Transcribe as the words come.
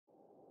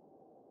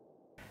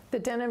The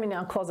denim in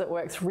our closet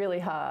works really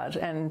hard,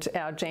 and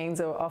our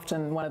jeans are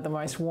often one of the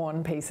most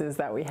worn pieces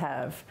that we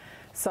have.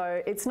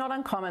 So it's not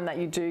uncommon that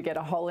you do get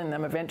a hole in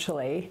them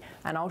eventually,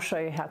 and I'll show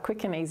you how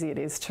quick and easy it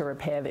is to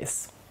repair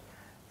this.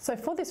 So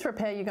for this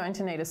repair, you're going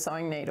to need a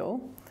sewing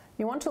needle.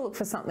 You want to look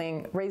for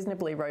something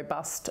reasonably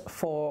robust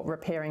for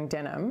repairing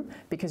denim,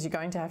 because you're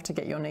going to have to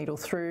get your needle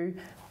through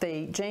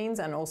the jeans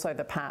and also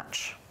the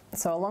patch.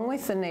 So along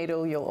with the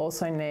needle, you'll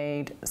also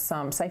need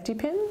some safety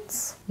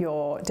pins,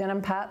 your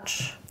denim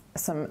patch,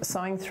 some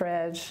sewing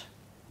thread,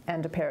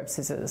 and a pair of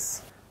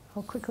scissors.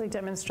 I'll quickly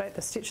demonstrate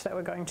the stitch that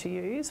we're going to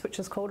use, which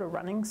is called a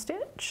running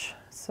stitch.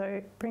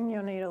 So bring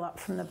your needle up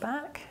from the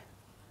back,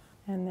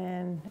 and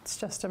then it's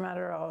just a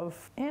matter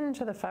of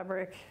into the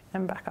fabric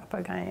and back up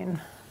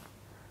again.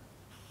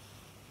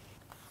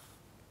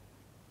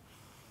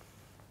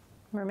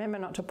 Remember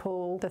not to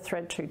pull the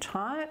thread too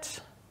tight.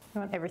 You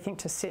want everything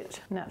to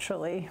sit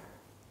naturally.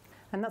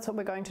 And that's what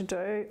we're going to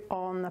do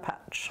on the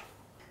patch.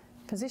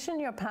 Position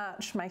your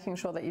patch, making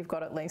sure that you've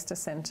got at least 1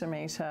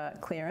 centimetre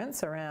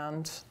clearance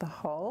around the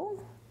hole,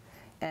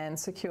 and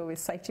secure with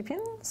safety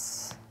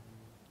pins.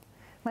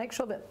 Make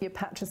sure that your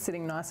patch is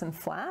sitting nice and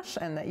flat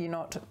and that you're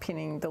not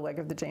pinning the leg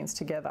of the jeans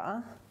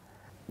together.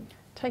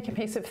 Take a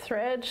piece of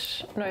thread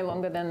no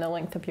longer than the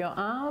length of your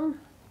arm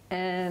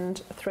and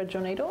thread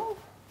your needle.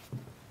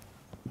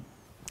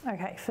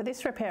 Okay, for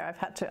this repair I've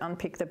had to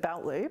unpick the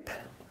belt loop.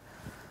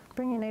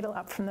 Bring your needle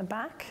up from the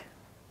back.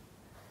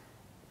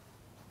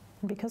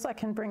 And because I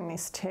can bring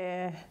this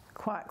tear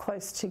quite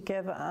close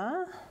together,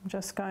 I'm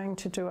just going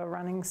to do a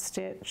running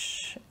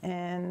stitch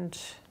and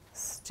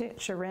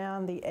stitch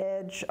around the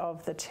edge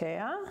of the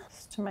tear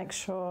just to make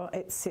sure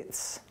it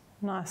sits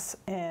nice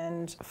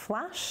and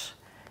flat.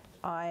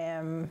 I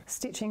am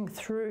stitching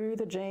through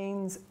the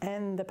jeans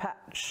and the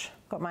patch.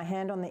 Got my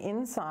hand on the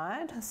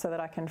inside so that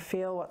I can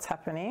feel what's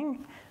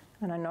happening,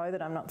 and I know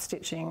that I'm not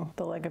stitching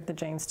the leg of the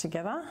jeans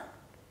together.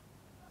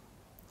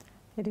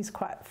 It is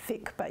quite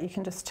thick, but you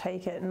can just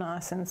take it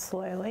nice and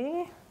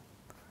slowly.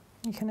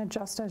 You can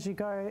adjust as you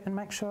go and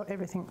make sure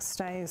everything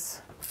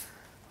stays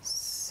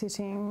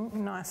sitting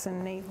nice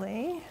and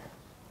neatly.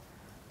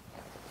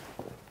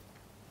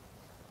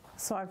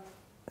 So I've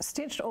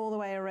stitched all the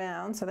way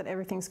around so that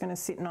everything's going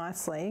to sit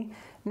nicely.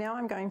 Now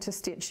I'm going to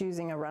stitch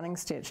using a running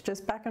stitch,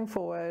 just back and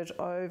forward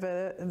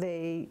over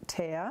the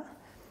tear.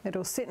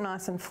 It'll sit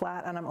nice and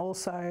flat, and I'm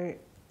also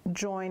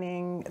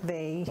joining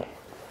the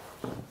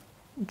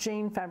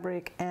jean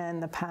fabric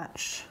and the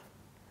patch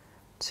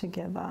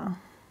together.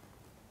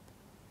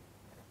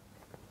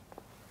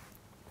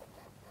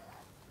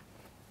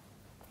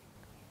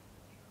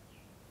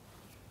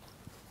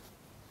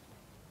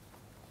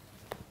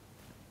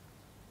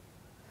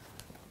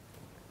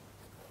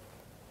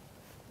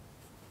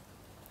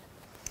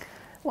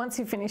 Once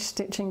you've finished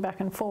stitching back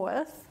and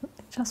forth,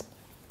 just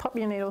pop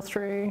your needle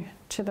through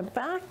to the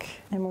back,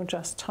 and we'll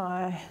just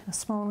tie a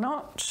small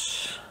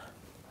knot.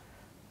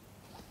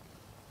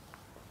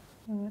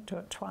 I'm going to do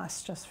it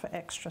twice just for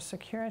extra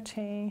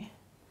security.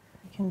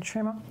 You can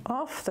trim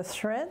off the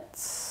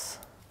threads.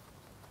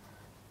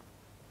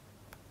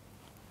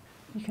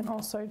 You can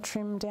also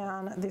trim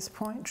down at this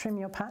point, trim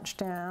your patch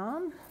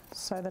down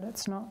so that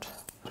it's not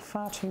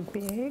far too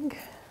big.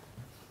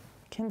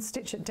 You can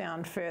stitch it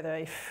down further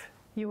if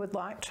you would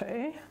like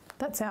to.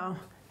 That's our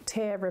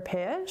tear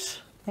repaired,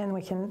 and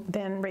we can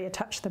then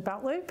reattach the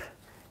belt loop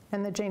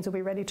and the jeans will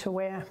be ready to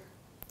wear.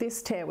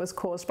 This tear was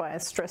caused by a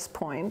stress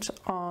point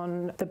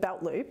on the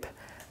belt loop,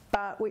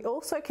 but we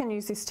also can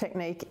use this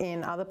technique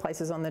in other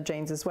places on the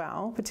jeans as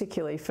well,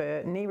 particularly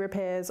for knee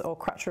repairs or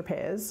crutch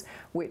repairs,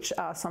 which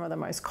are some of the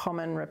most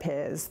common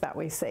repairs that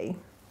we see.